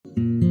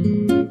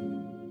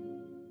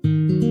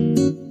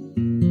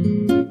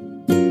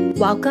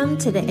Welcome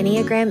to the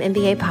Enneagram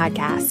MBA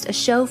podcast, a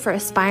show for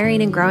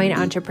aspiring and growing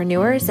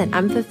entrepreneurs and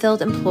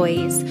unfulfilled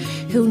employees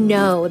who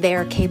know they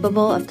are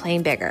capable of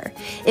playing bigger.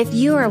 If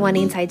you are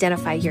wanting to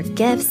identify your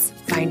gifts,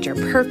 find your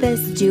purpose,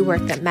 do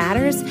work that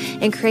matters,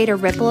 and create a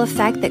ripple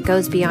effect that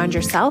goes beyond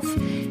yourself,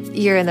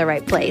 you're in the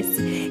right place.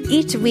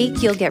 Each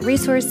week, you'll get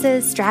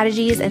resources,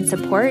 strategies, and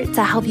support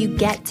to help you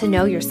get to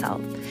know yourself,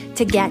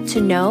 to get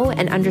to know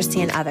and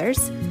understand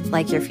others,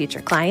 like your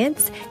future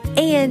clients,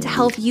 and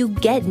help you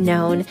get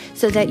known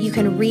so that you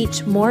can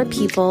reach more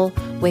people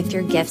with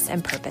your gifts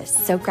and purpose.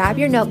 So grab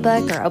your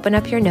notebook or open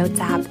up your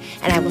notes app,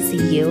 and I will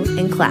see you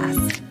in class.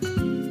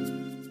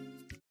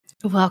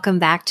 Welcome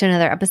back to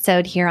another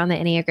episode here on the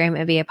Enneagram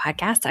MBA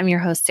podcast. I'm your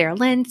host, Sarah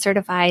Lynn,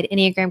 certified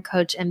Enneagram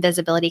coach and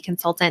visibility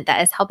consultant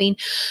that is helping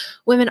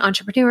women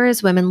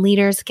entrepreneurs, women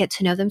leaders get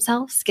to know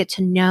themselves, get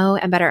to know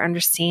and better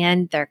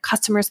understand their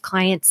customers,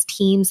 clients,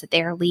 teams that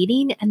they are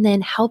leading, and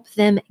then help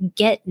them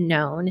get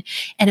known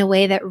in a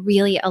way that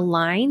really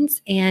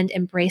aligns and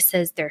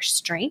embraces their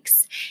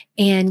strengths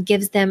and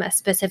gives them a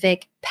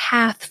specific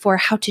path for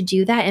how to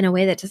do that in a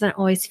way that doesn't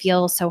always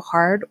feel so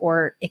hard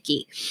or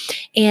icky.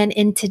 And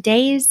in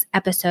today's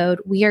episode,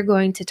 we are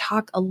going to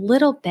talk a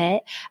little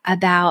bit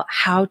about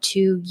how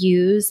to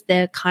use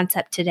the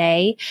concept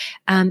today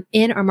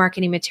in our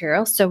marketing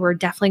material. So we're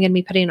definitely going to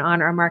be putting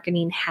on our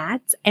marketing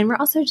hats, and we're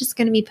also just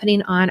going to be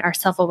putting on our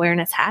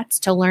self-awareness hats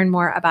to learn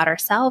more about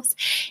ourselves.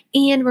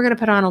 And we're going to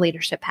put on a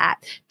leadership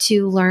hat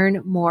to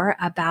learn more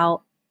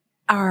about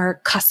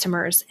our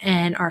customers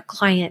and our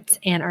clients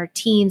and our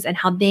teams and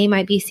how they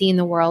might be seeing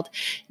the world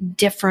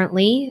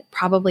differently,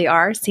 probably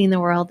are seeing the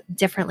world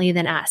differently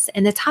than us.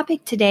 And the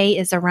topic today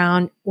is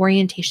around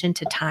orientation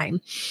to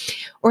time.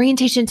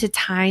 Orientation to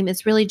time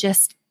is really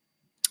just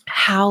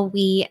how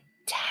we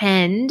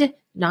tend,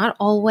 not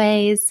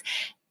always,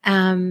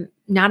 not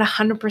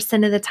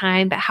 100% of the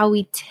time, but how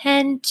we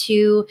tend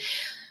to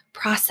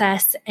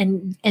process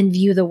and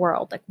view the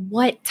world. Like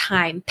what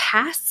time,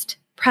 past,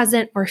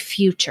 present, or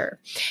future.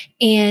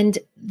 And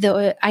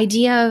the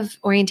idea of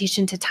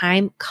orientation to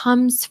time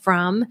comes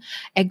from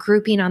a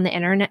grouping on the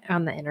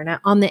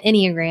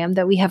Enneagram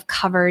that we have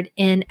covered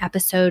in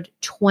episode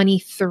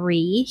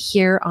 23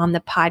 here on the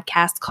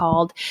podcast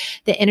called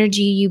The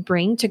Energy You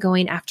Bring to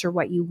Going After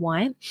What You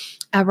Want,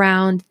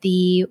 around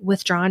the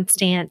withdrawn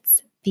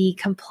stance, the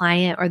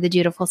compliant or the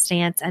dutiful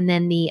stance, and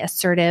then the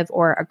assertive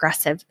or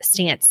aggressive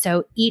stance.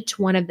 So each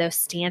one of those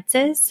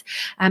stances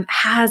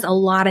has a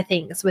lot of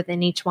things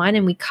within each one,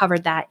 and we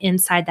covered that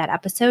inside that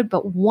episode.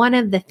 But one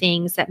of the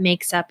things that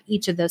makes up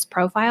each of those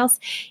profiles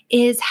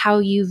is how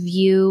you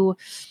view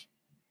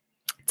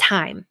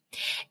time.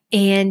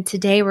 And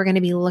today we're going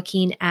to be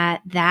looking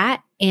at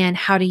that and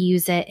how to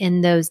use it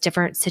in those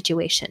different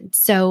situations.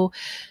 So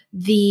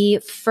the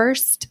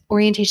first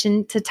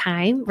orientation to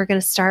time, we're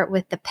going to start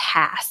with the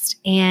past.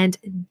 And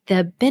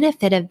the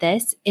benefit of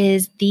this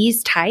is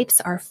these types,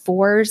 our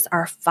 4s,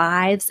 our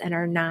 5s, and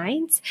our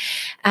 9s,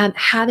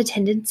 have a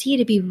tendency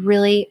to be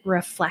really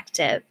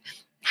reflective.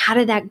 How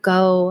did that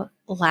go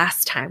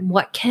last time?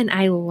 What can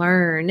I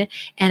learn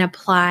and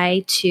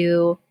apply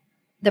to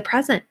the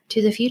present,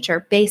 to the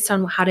future, based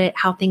on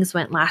how things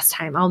went last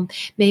time?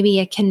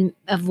 Maybe I can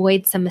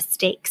avoid some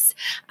mistakes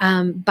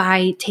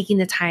by taking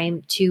the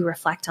time to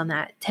reflect on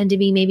that. Tend to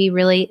be maybe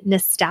really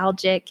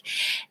nostalgic.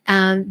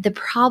 The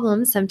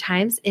problem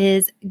sometimes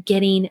is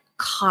getting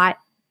caught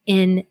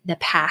in the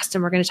past.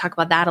 And we're going to talk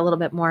about that a little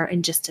bit more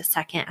in just a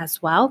second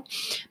as well.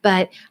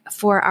 But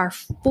for our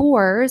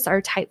 4s,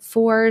 our type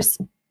 4s,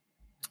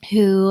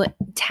 who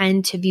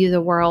tend to view the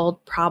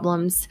world,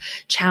 problems,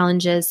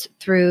 challenges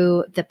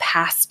through the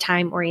past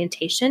time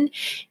orientation,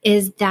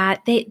 is that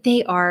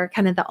they are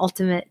kind of the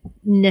ultimate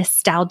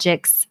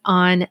nostalgics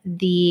on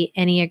the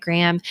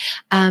Enneagram.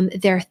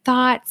 Their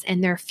thoughts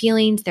and their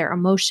feelings, their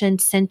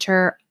emotions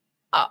center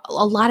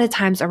a lot of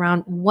times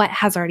around what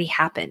has already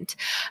happened.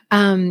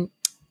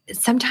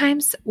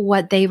 Sometimes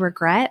what they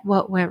regret,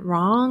 what went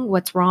wrong,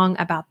 what's wrong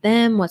about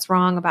them, what's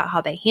wrong about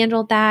how they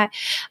handled that.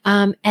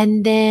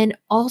 And then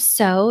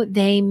also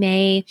they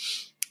may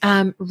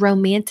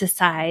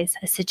romanticize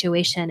a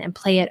situation and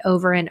play it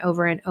over and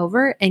over and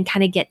over and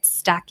kind of get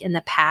stuck in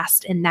the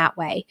past in that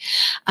way.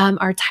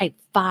 Our type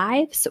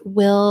 5s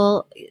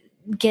will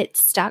get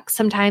stuck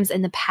sometimes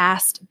in the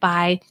past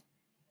by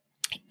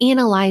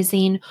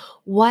analyzing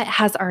what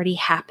has already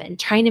happened,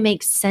 trying to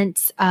make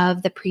sense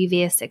of the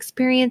previous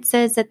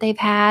experiences that they've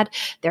had,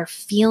 their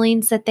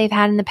feelings that they've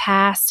had in the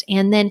past,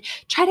 and then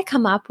try to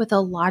come up with a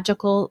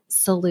logical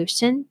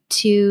solution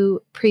to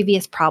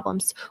previous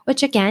problems,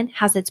 which again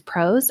has its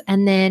pros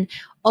and then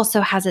also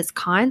has its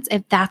cons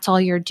if that's all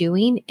you're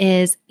doing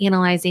is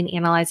analyzing,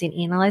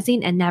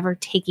 and never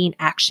taking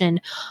action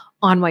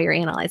on what you're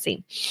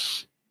analyzing,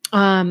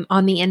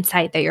 on the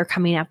insight that you're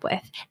coming up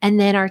with. And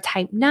then our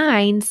type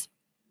 9s,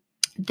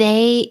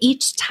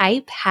 each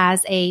type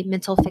has a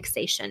mental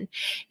fixation,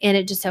 and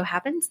it just so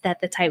happens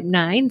that the type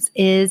 9s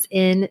is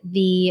in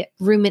the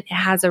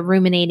has a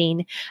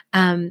ruminating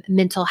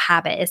mental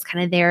habit. It's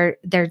kind of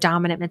their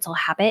dominant mental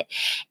habit,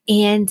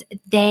 and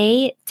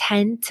they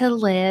tend to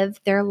live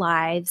their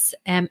lives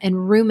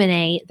and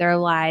ruminate their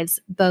lives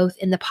both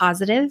in the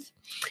positive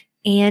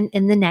and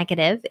in the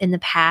negative, in the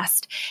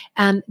past,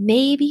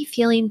 maybe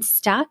feeling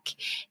stuck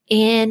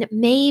and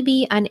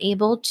maybe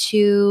unable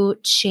to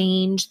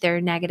change their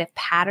negative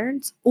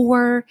patterns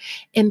or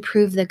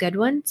improve the good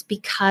ones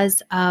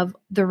because of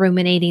the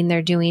ruminating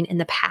they're doing in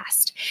the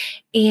past.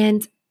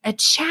 And a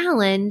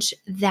challenge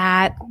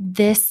that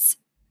this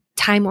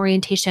time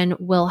orientation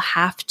will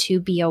have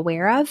to be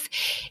aware of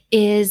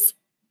is,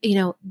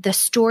 the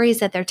stories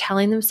that they're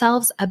telling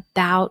themselves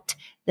about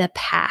the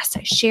past.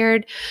 I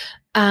shared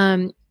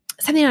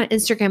something on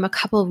Instagram a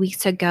couple of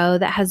weeks ago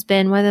that has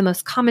been one of the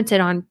most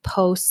commented on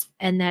posts,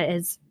 and that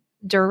is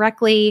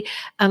directly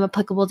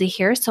applicable to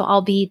here. So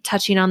I'll be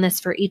touching on this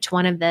for each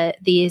one of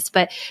these.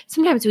 But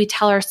sometimes we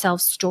tell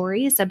ourselves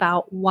stories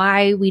about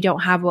why we don't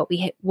have what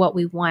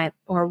we want,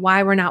 or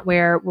why we're not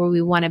where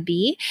we want to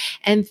be.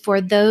 And for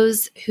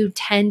those who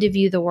tend to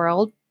view the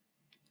world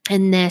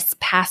in this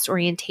past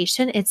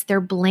orientation, it's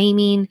they're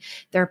blaming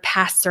their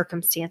past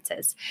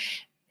circumstances.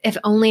 If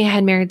only I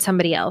had married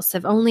somebody else,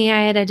 if only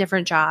I had a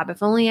different job,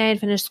 if only I had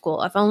finished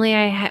school, if only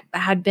I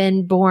had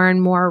been born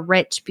more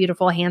rich,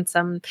 beautiful,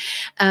 handsome,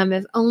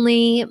 if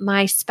only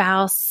my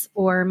spouse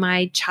or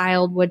my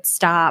child would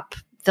stop,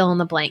 fill in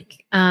the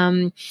blank.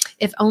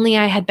 If only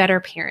I had better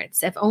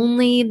parents, if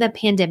only the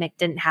pandemic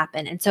didn't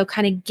happen. And so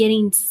kind of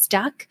getting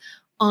stuck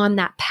on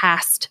that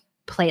past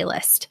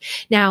playlist.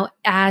 Now,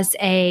 as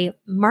a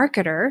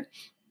marketer,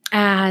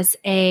 as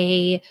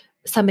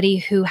somebody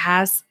who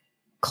has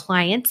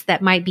clients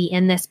that might be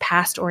in this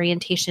past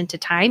orientation to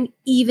time,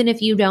 even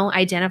if you don't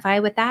identify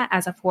with that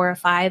as a 4, a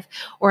 5,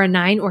 or a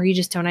 9, or you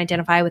just don't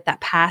identify with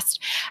that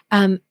past,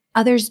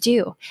 others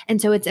do.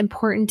 And so it's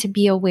important to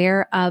be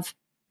aware of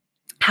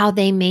how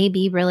they may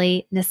be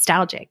really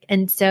nostalgic.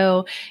 And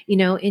so,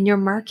 in your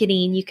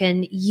marketing, you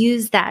can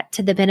use that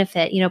to the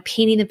benefit,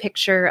 painting the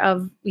picture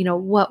of,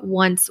 what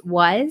once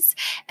was.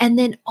 And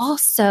then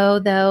also,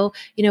 though,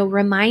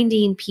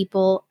 reminding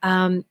people,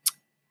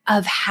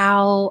 of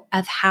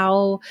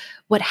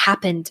what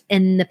happened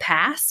in the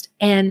past,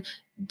 and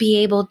be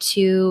able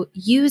to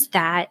use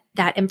that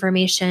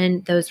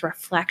information, those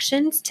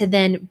reflections, to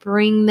then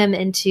bring them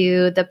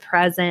into the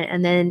present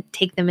and then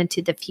take them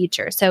into the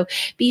future. So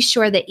be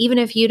sure that even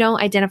if you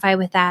don't identify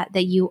with that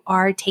you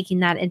are taking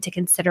that into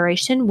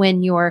consideration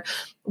when you're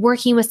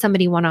working with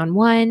somebody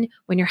one-on-one,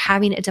 when you're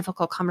having a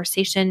difficult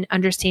conversation,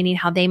 understanding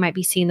how they might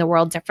be seeing the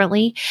world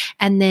differently,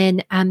 and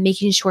then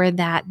making sure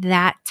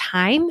that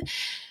time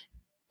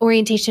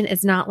orientation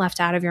is not left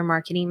out of your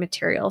marketing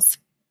materials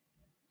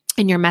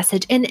and your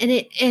message.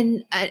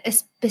 And a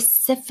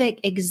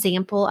specific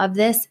example of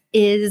this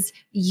is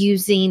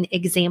using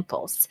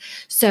examples.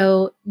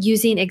 So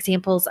using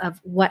examples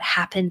of what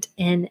happened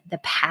in the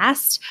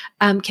past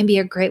can be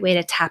a great way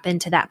to tap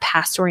into that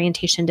past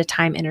orientation to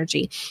time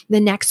energy.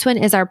 The next one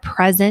is our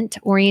present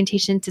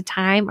orientation to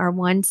time, our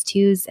 1s,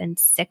 2s, and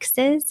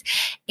 6s.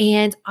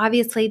 And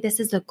obviously this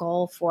is a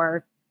goal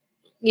for,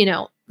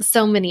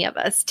 so many of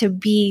us, to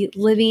be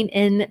living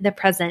in the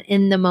present,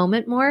 in the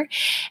moment more.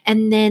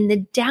 And then the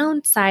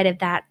downside of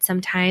that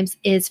sometimes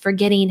is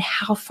forgetting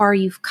how far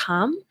you've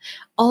come,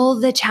 all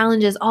the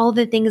challenges, all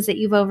the things that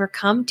you've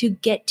overcome to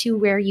get to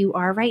where you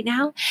are right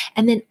now.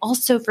 And then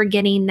also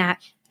forgetting that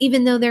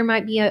even though there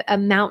might be a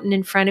mountain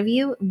in front of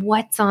you,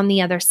 what's on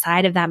the other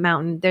side of that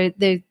mountain?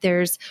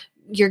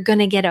 You're going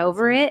to get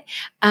over it,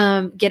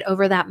 get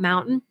over that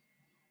mountain.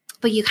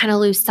 But you kind of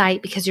lose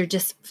sight because you're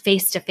just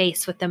face to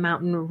face with the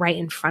mountain right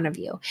in front of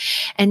you.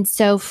 And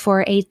so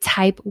for a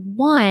type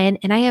 1,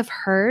 and I have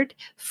heard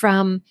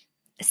from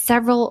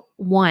several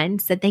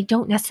 1s that they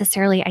don't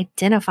necessarily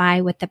identify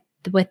with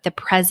the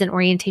present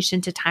orientation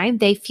to time.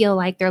 They feel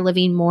like they're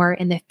living more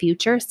in the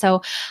future.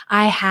 So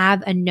I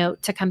have a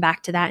note to come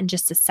back to that in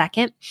just a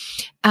second.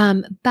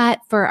 But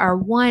for our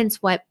 1s,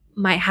 what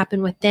might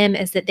happen with them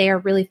is that they are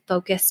really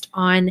focused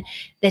on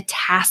the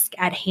task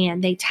at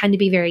hand. They tend to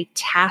be very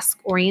task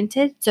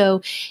oriented.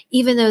 So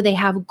even though they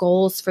have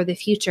goals for the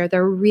future,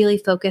 they're really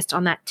focused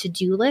on that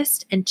to-do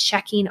list and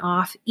checking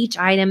off each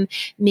item,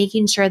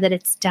 making sure that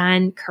it's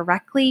done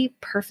correctly,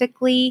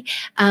 perfectly,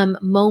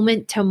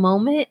 moment to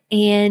moment,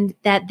 and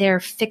that they're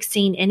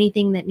fixing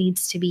anything that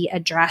needs to be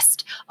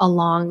addressed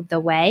along the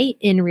way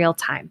in real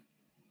time.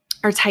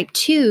 Our type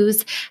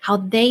 2s, how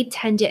they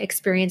tend to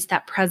experience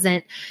that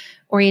present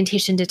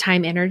orientation to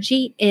time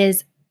energy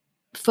is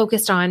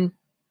focused on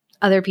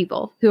other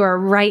people who are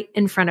right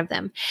in front of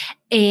them.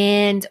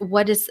 And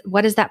what does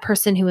that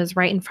person who is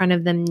right in front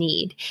of them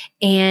need?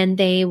 And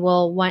they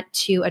will want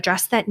to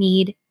address that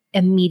need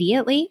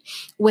immediately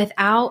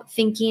without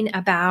thinking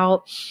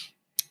about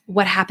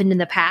what happened in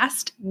the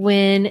past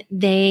when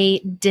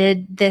they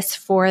did this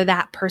for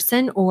that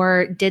person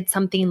or did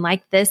something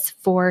like this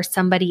for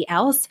somebody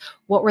else.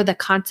 What were the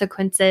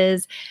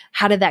consequences?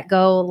 How did that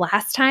go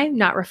last time?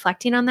 Not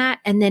reflecting on that.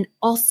 And then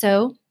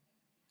also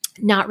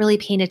not really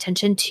paying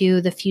attention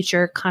to the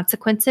future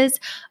consequences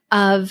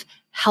of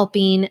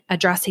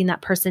addressing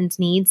that person's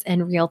needs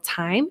in real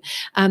time.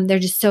 They're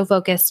just so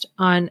focused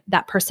on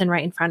that person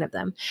right in front of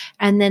them.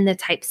 And then the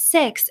type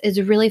 6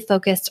 is really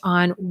focused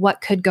on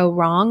what could go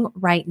wrong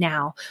right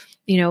now.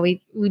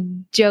 We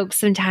joke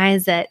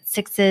sometimes that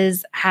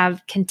 6s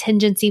have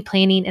contingency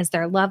planning as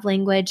their love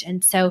language.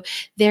 And so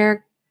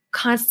they're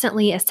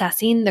constantly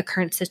assessing the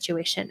current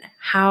situation.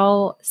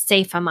 How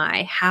safe am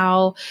I?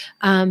 How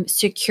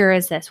secure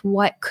is this?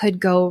 What could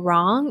go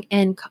wrong?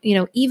 And,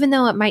 even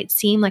though it might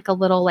seem like a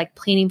little like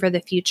planning for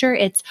the future,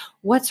 it's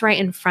what's right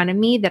in front of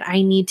me that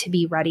I need to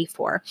be ready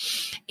for.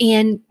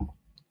 And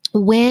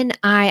when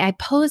I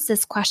posed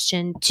this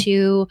question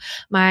to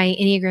my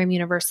Enneagram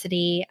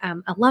University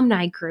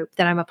alumni group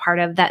that I'm a part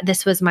of, that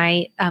this was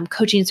my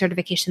coaching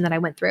certification that I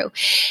went through.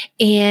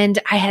 And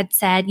I had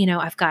said,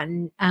 I've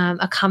gotten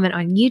a comment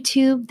on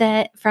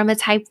YouTube from a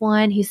type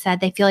 1 who said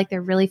they feel like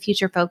they're really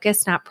future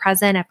focused, not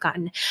present. I've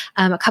gotten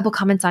a couple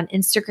comments on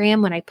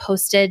Instagram when I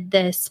posted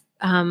this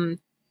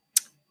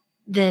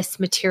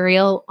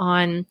material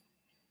on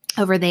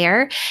over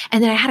there.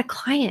 And then I had a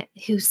client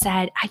who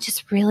said, I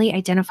just really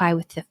identify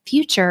with the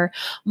future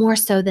more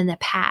so than the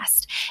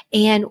past.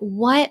 And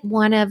what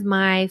one of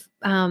my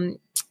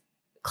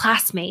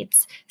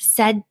classmates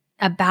said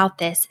about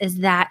this is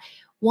that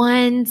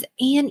 1s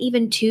and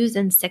even 2s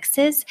and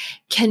 6s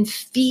can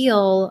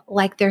feel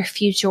like they're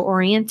future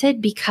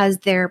oriented because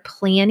they're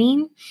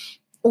planning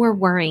or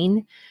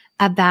worrying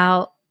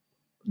about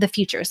the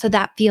future. So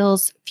that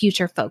feels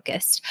future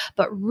focused,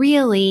 but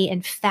really,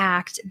 in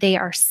fact, they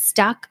are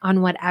stuck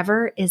on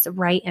whatever is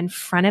right in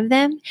front of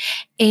them.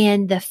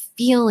 And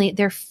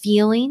their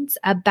feelings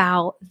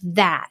about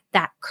that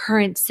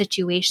current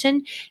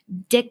situation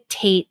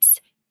dictates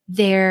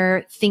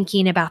their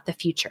thinking about the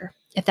future,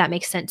 if that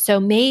makes sense. So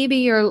maybe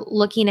you're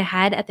looking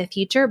ahead at the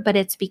future, but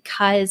it's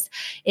because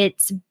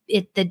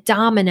the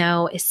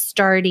domino is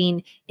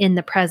starting in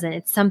the present.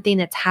 It's something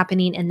that's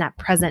happening in that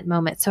present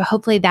moment. So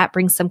hopefully that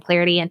brings some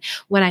clarity. And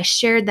when I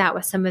shared that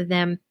with some of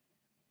them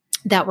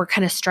that were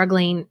kind of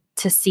struggling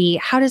to see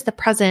how does the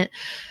present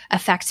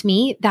affect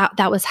me,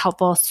 that was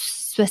helpful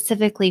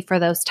specifically for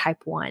those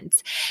type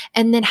 1s.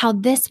 And then how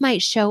this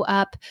might show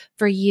up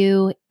for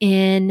you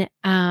in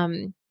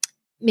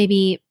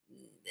maybe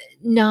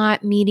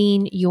not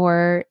getting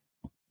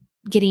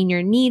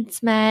your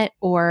needs met,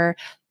 or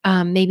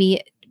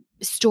maybe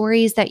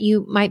stories that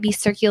you might be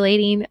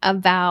circulating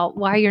about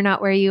why you're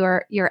not where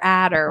you're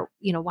at, or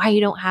why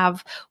you don't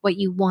have what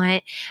you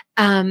want.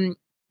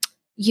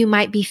 You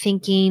might be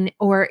thinking,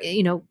 or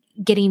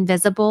getting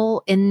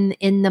visible in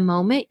the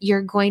moment.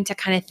 You're going to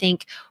kind of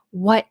think,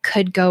 what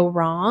could go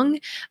wrong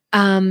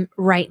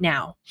right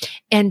now?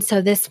 And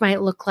so this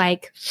might look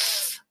like,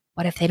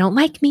 what if they don't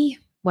like me?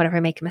 What if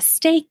I make a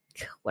mistake?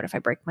 What if I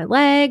break my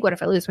leg? What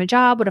if I lose my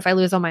job? What if I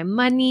lose all my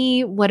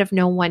money? What if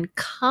no one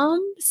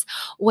comes?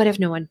 What if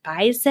no one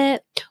buys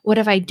it? What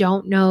if I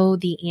don't know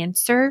the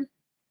answer?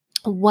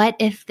 What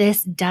if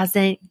this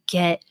doesn't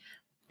get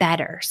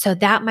better? So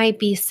that might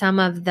be some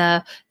of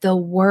the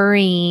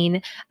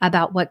worrying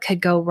about what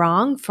could go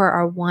wrong for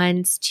our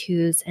 1s,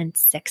 2s, and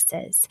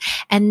 6s.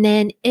 And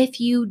then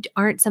if you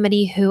aren't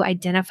somebody who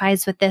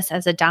identifies with this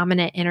as a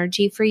dominant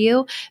energy for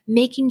you,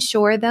 making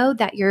sure though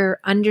that you're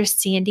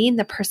understanding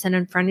the person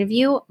in front of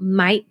you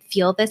might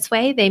feel this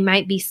way. They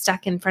might be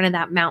stuck in front of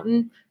that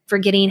mountain,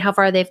 forgetting how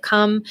far they've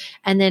come,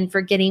 and then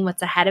forgetting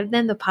what's ahead of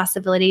them, the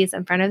possibilities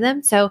in front of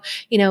them. So,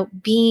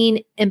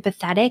 being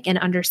empathetic and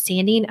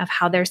understanding of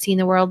how they're seeing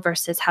the world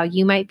versus how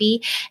you might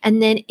be. And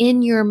then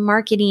in your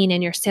marketing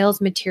and your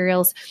sales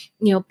materials,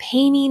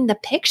 painting the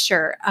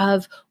picture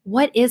of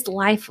what is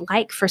life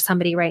like for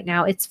somebody right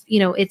now.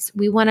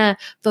 We want to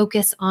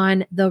focus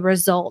on the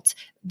result,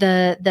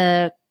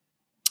 the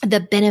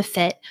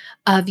benefit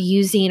of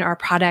using our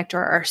product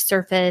or our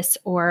service,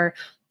 or,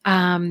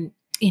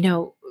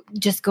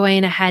 just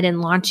going ahead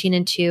and launching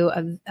into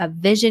a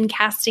vision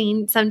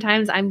casting.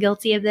 Sometimes I'm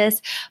guilty of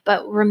this,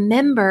 but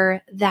remember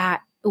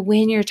that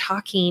when you're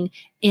talking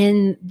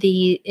in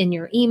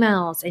your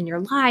emails, in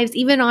your lives,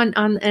 even on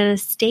a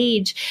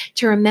stage,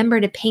 to remember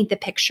to paint the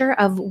picture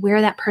of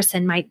where that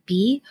person might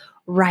be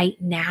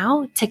right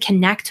now, to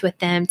connect with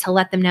them, to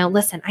let them know,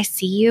 listen, I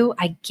see you,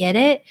 I get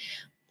it.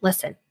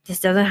 Listen,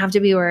 this doesn't have to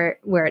be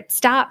where it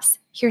stops.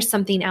 Here's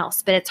something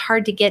else. But it's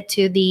hard to get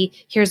to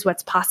here's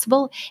what's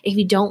possible if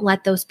you don't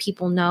let those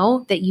people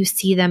know that you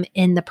see them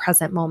in the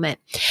present moment.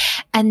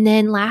 And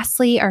then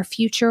lastly, our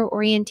future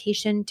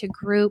orientation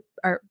group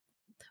is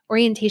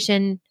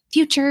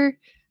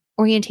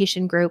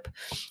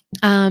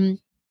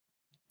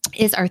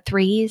our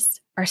 3s,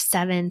 our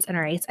 7s, and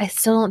our 8s. I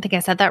still don't think I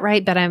said that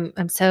right, but I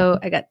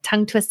got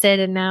tongue twisted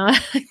and now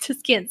I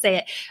just can't say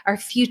it. Our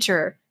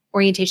future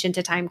orientation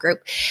to time group.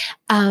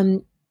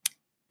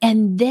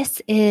 And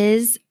this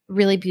is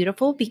really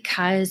beautiful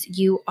because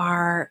you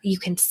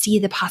can see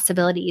the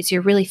possibilities.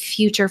 You're really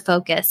future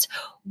focused.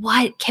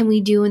 What can we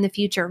do in the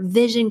future?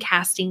 Vision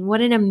casting.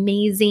 What an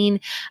amazing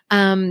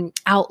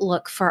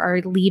outlook for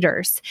our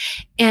leaders.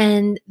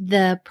 And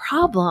the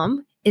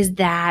problem is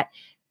that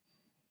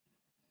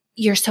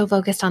you're so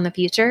focused on the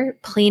future,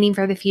 planning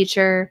for the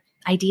future,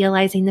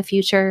 idealizing the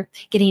future,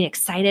 getting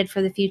excited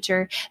for the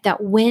future,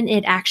 that when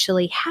it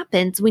actually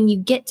happens, when you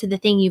get to the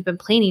thing you've been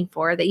planning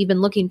for, that you've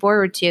been looking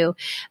forward to,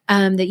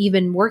 that you've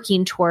been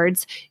working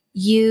towards,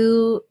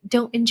 you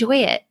don't enjoy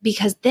it,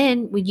 because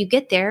then when you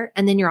get there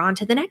and then you're on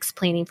to the next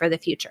planning for the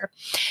future.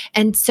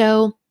 And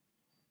so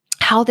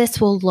how this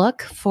will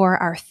look for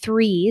our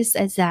threes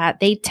is that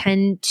they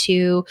tend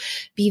to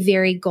be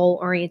very goal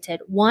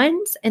oriented.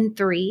 Ones and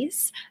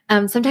threes,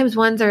 sometimes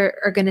ones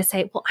are going to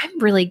say, well, I'm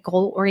really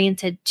goal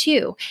oriented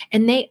too.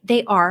 And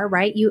they are,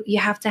 right? You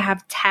have to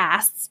have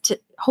tasks to,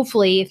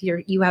 hopefully if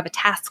you have a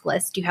task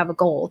list, you have a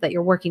goal that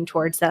you're working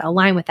towards that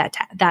align with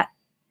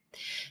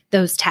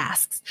those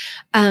tasks.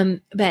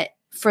 But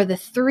for the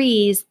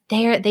threes,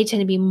 they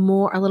tend to be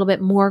a little bit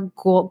more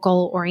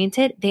goal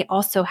oriented. They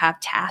also have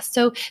tasks.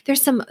 So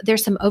there's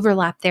some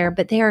overlap there,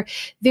 but they are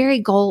very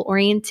goal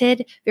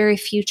oriented, very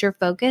future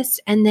focused.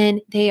 And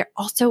then they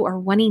also are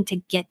wanting to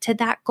get to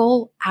that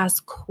goal as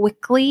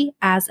quickly,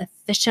 as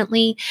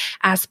efficiently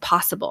as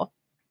possible.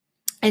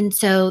 And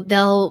so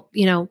they'll,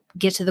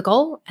 get to the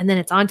goal and then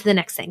it's on to the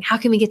next thing. How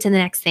can we get to the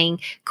next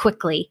thing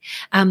quickly,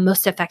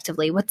 most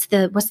effectively? What's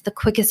the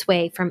quickest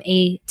way from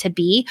A to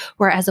B?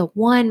 Whereas a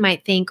one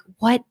might think,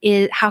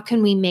 how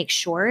can we make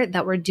sure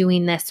that we're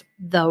doing this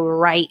the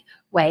right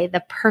way,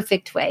 the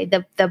perfect way,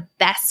 the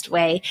best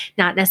way,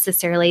 not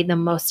necessarily the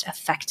most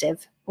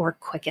effective or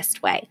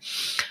quickest way.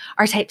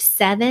 Our type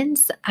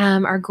sevens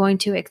are going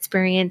to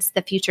experience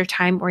the future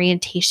time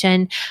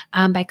orientation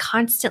by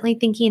constantly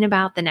thinking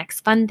about the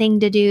next fun thing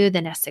to do,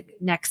 the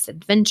next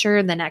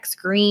adventure, the next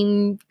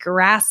green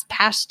grass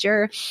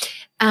pasture,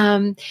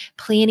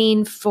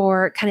 planning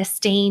for kind of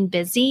staying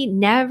busy,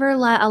 never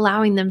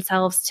allowing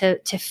themselves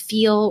to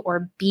feel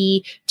or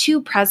be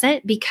too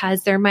present,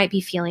 because there might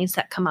be feelings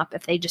that come up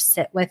if they just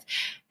sit with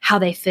how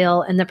they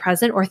feel in the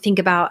present or think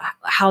about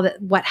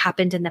what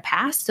happened in the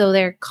past. So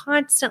they're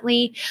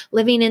constantly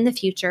living in the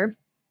future,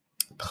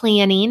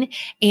 planning,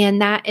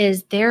 and that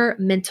is their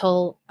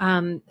mental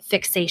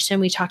fixation.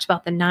 We talked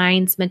about the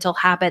nines mental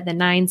habit, the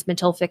nines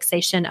mental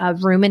fixation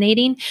of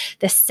ruminating.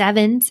 The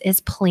sevens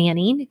is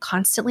planning,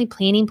 constantly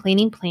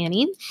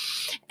planning.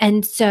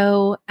 And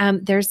so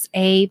there's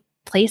a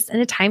place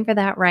and a time for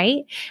that,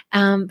 right?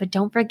 But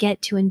don't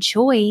forget to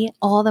enjoy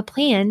all the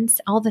plans,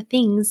 all the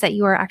things that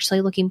you are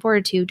actually looking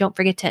forward to. Don't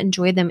forget to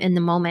enjoy them in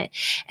the moment.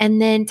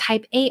 And then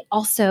type 8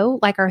 also,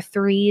 like our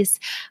threes,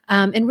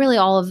 and really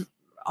all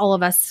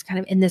of us kind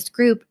of in this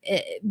group,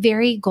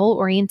 very goal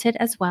oriented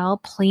as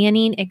well,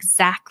 planning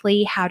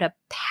exactly how to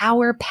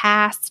power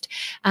past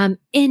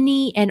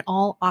any and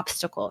all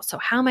obstacles. So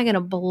how am I going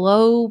to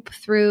blow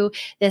through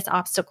this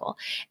obstacle?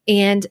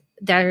 And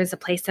there's a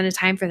place and a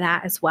time for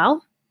that as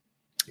well.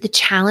 The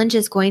challenge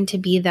is going to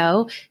be,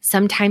 though,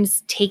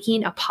 sometimes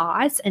taking a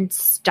pause and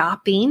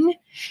stopping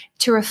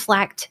to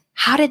reflect,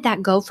 how did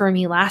that go for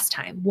me last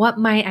time? What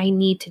might I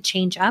need to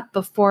change up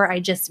before I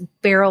just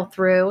barrel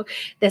through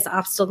this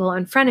obstacle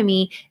in front of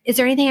me? Is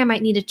there anything I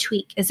might need to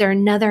tweak? Is there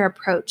another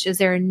approach? Is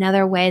there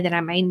another way that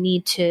I might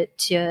need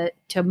to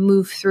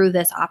move through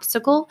this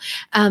obstacle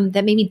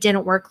that maybe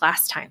didn't work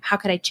last time? How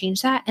could I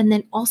change that? And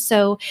then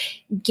also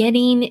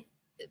getting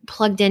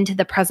plugged into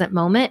the present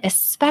moment,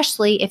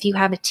 especially if you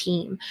have a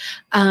team,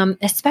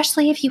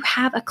 especially if you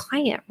have a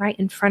client right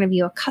in front of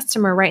you, a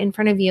customer right in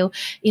front of you.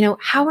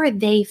 How are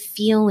they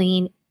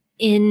feeling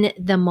in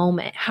the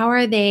moment? How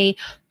are they?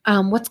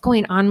 What's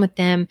going on with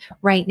them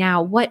right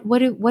now? What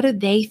do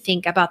they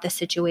think about the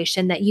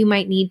situation that you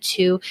might need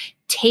to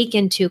take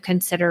into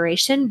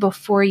consideration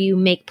before you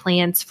make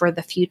plans for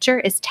the future?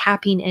 Is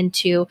tapping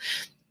into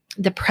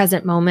the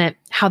present moment,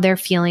 how they're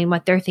feeling,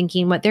 what they're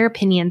thinking, what their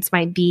opinions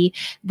might be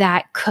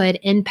that could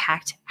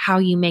impact how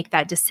you make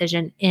that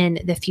decision in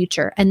the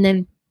future. And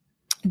then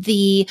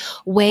the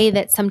way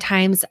that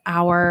sometimes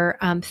our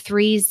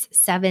threes,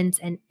 sevens,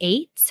 and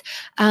eights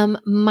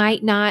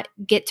might not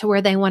get to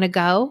where they want to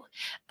go,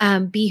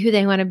 be who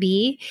they want to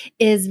be,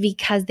 is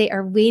because they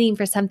are waiting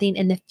for something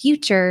in the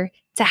future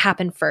to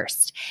happen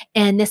first.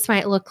 And this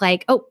might look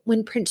like,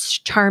 when Prince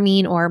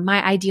Charming or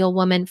my ideal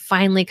woman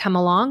finally come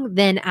along,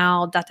 then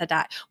I'll ...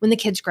 When the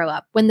kids grow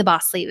up, when the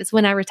boss leaves,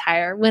 when I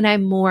retire, when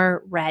I'm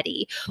more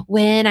ready,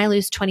 when I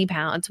lose 20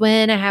 pounds,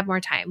 when I have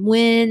more time,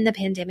 when the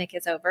pandemic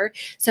is over.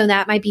 So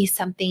that might be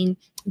something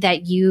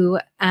that you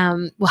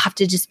will have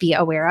to just be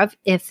aware of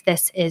if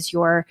this is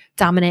your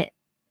dominant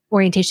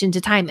orientation to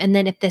time. And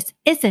then if this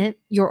isn't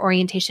your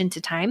orientation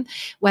to time,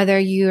 whether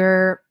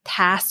you're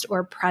past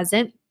or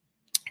present,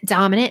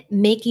 dominant,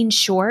 making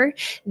sure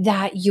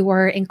that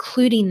you're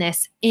including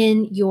this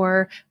in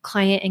your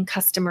client and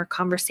customer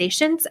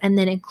conversations, and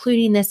then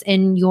including this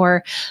in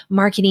your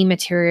marketing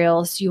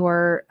materials,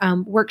 your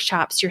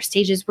workshops, your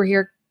stages where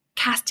you're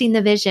casting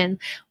the vision,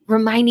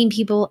 reminding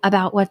people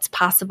about what's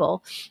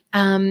possible.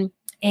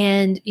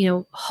 And,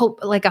 hope,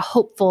 like a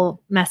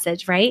hopeful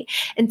message, right?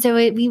 And so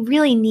we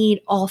really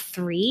need all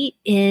three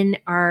in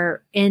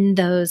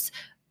those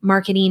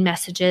marketing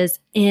messages,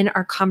 in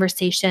our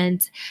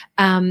conversations,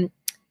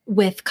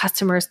 with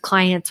customers,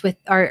 clients, with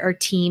our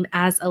team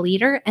as a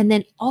leader. And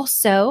then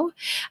also,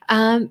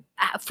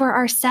 for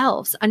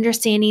ourselves,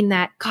 understanding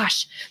that,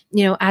 gosh,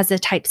 as a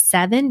type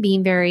 7,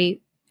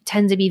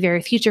 tends to be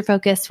very future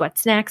focused.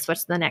 What's next?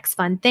 What's the next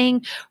fun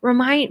thing?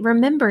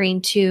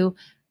 Remembering to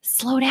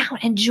slow down,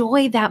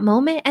 enjoy that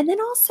moment. And then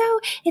also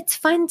it's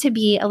fun to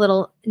be a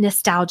little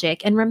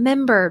nostalgic and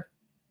remember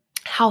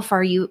how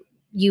far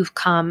you've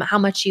come, how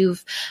much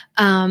you've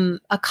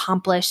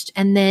accomplished,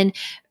 and then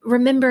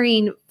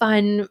remembering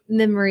fun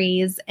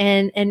memories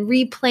and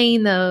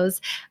replaying those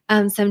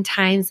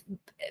sometimes,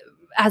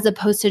 as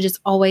opposed to just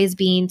always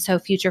being so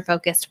future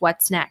focused,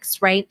 what's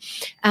next, right?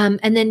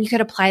 And then you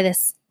could apply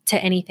this to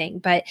anything,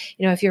 but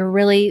if you're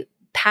really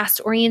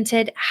past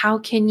oriented, how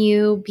can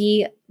you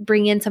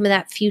bring in some of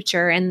that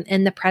future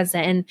and the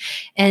present,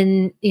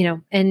 and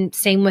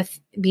same with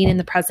being in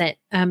the present.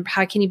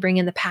 How can you bring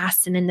in the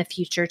past and in the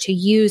future to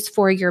use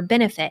for your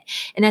benefit?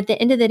 And at the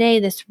end of the day,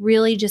 this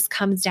really just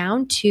comes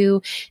down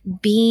to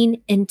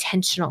being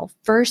intentional.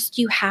 First,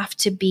 you have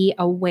to be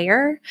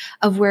aware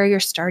of where you're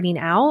starting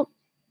out.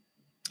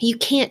 You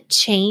can't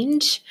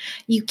change.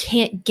 You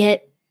can't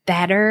get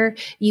better.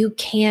 You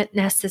can't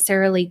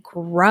necessarily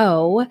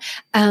grow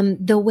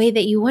the way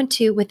that you want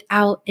to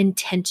without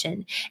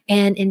intention.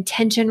 And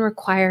intention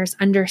requires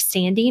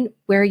understanding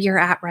where you're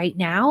at right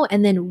now,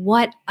 and then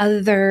what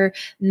other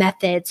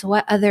methods,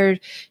 what other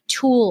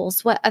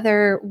tools, what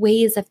other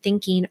ways of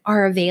thinking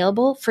are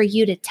available for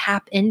you to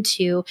tap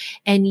into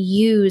and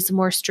use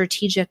more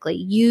strategically,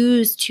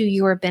 use to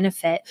your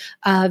benefit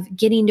of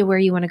getting to where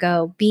you want to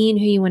go, being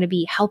who you want to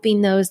be,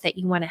 helping those that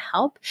you want to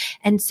help.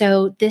 And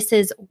so this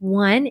is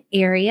one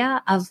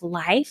area of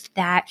life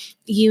that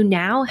you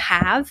now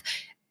have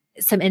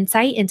some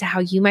insight into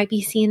how you might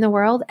be seeing the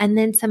world, and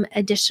then some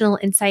additional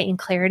insight and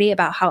clarity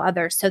about how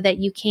others, so that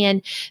you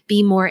can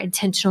be more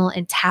intentional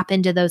and tap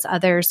into those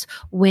others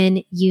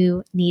when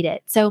you need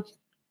it. So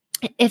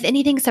if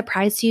anything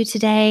surprised you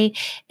today,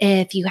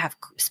 if you have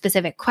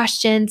specific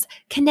questions,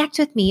 connect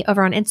with me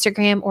over on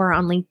Instagram or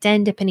on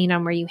LinkedIn, depending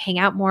on where you hang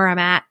out more. I'm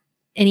at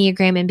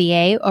Enneagram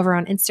MBA over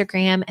on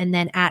Instagram, and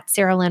then at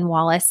Sarah Lynn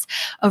Wallace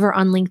over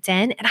on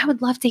LinkedIn. And I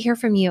would love to hear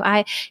from you.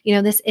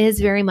 This is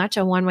very much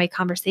a one-way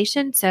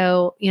conversation.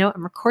 So,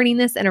 I'm recording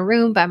this in a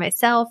room by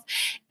myself,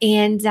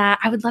 and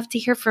I would love to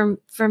hear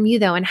from you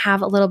though, and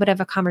have a little bit of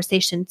a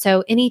conversation.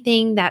 So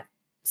anything that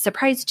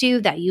surprised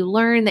you, that you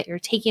learned, that you're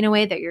taking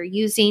away, that you're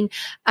using,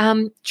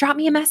 drop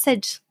me a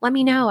message. Let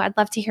me know. I'd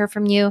love to hear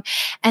from you.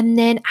 And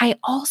then I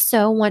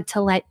also want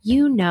to let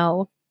you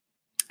know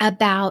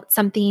about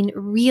something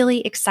really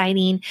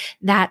exciting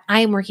that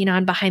I'm working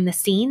on behind the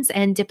scenes.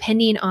 And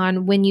depending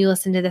on when you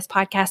listen to this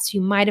podcast,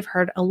 you might have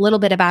heard a little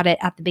bit about it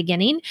at the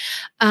beginning.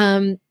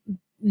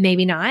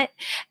 Maybe not.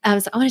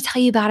 So I want to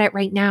tell you about it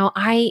right now.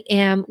 I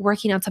am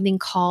working on something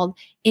called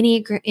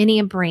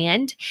Enneagram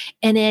Brand.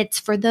 And it's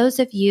for those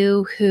of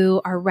you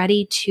who are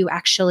ready to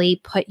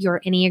actually put your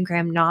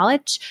Enneagram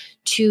knowledge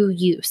to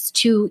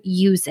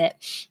use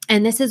it.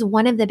 And this is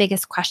one of the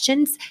biggest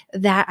questions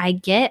that I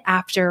get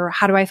after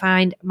how do I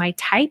find my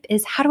type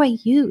is how do I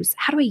use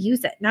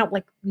it?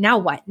 Now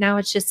what? Now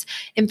it's just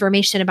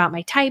information about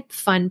my type,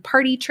 fun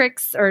party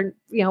tricks or,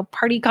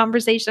 party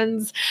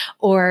conversations,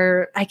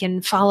 or I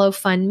can follow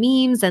fun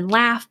memes and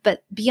laugh.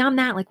 But beyond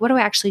that, what do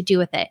I actually do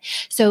with it?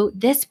 So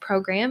this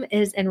program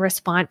is in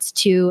response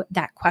to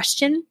that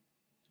question.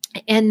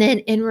 And then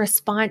in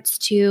response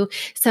to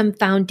some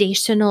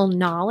foundational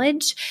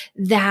knowledge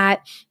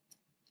that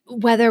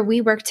whether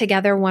we work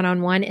together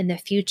one-on-one in the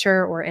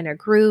future or in a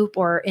group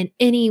or in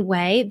any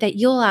way, that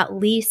you'll at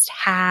least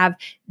have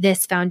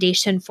this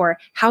foundation for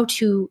how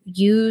to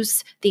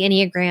use the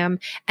Enneagram,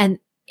 and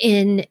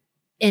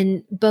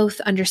in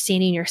both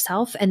understanding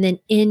yourself and then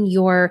in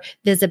your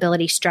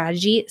visibility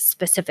strategy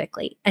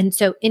specifically. And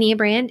so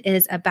Enneabrand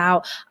is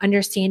about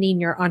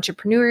understanding your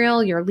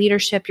entrepreneurial, your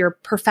leadership, your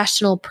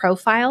professional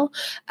profile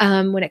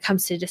when it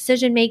comes to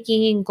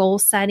decision-making, goal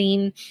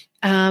setting,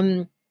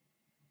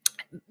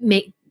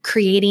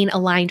 creating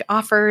aligned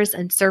offers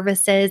and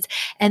services,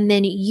 and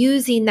then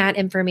using that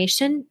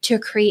information to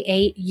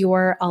create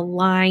your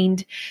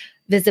aligned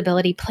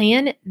visibility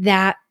plan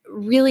that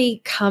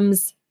really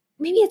comes.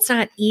 Maybe it's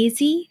not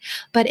easy,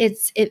 but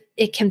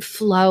it can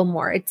flow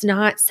more. It's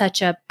not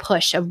such a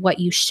push of what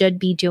you should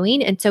be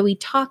doing. And so we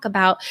talk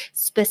about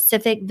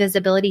specific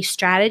visibility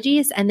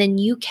strategies, and then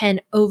you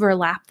can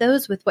overlap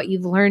those with what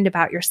you've learned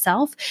about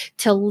yourself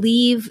to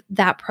leave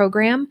that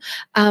program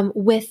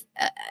with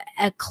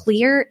a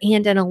clear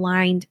and an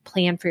aligned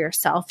plan for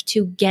yourself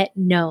to get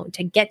known,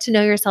 to get to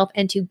know yourself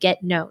and to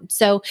get known.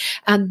 So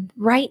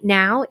right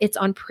now it's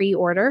on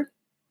pre-order.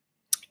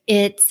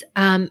 It's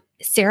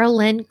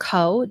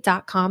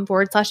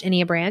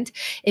sarahlynco.com/Enneabrand.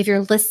 If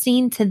you're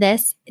listening to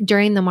this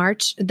during the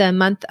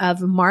month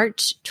of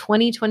March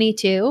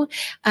 2022,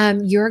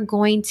 you're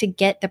going to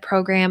get the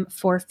program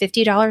for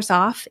 $50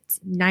 off. It's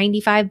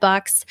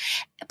 $95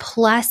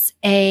 plus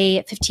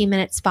a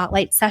 15-minute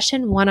spotlight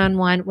session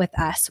one-on-one with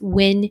us,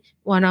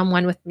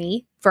 one-on-one with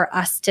me, for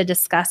us to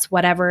discuss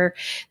whatever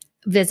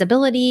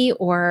visibility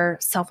or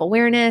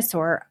self-awareness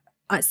or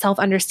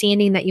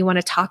self-understanding that you want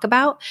to talk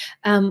about.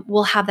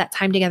 We'll have that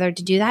time together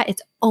to do that.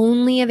 It's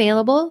only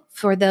available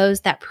for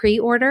those that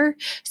pre-order.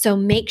 So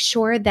make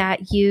sure that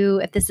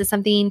if this is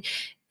something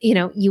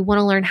you want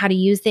to learn how to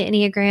use the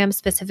Enneagram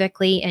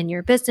specifically in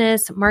your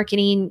business,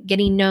 marketing,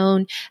 getting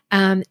known,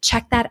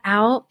 check that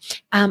out.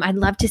 I'd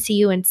love to see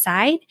you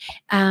inside.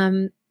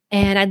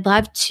 And I'd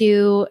love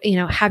to,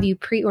 have you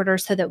pre-order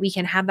so that we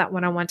can have that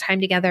one-on-one time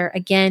together.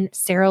 Again,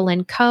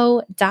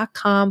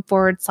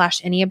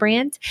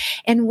 sarahlynco.com/Enneabrand.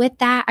 And with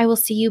that, I will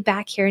see you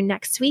back here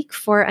next week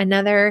for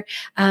another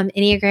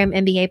Enneagram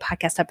MBA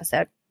podcast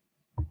episode.